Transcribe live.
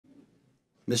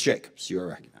Ms. Jacobs, you are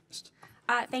recognized.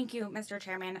 Thank you, Mr.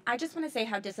 Chairman. I just want to say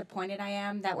how disappointed I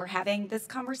am that we're having this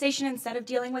conversation instead of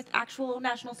dealing with actual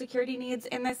national security needs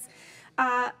in this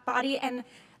body. And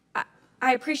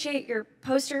I appreciate your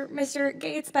poster, Mr.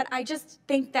 Gaetz, but I just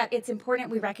think that it's important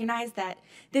we recognize that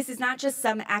this is not just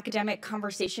some academic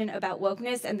conversation about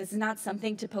wokeness, and this is not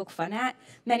something to poke fun at.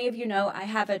 Many of you know I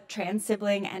have a trans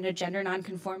sibling and a gender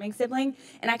nonconforming sibling,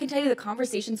 and I can tell you the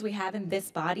conversations we have in this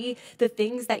body, the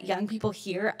things that young people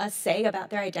hear us say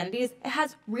about their identities, it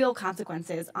has real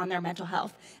consequences on their mental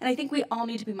health. And I think we all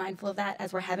need to be mindful of that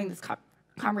as we're having this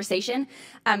conversation.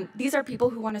 These are people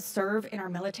who want to serve in our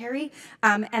military,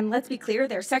 and let's be clear,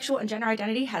 their sexual and gender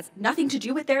identity has nothing to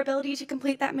do with their ability to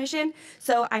complete that mission.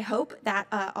 So I hope that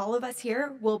all of us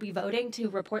here will be voting to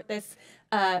report this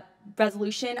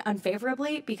resolution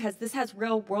unfavorably, because this has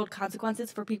real world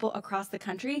consequences for people across the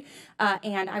country,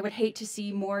 and I would hate to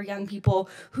see more young people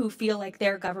who feel like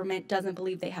their government doesn't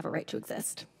believe they have a right to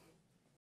exist.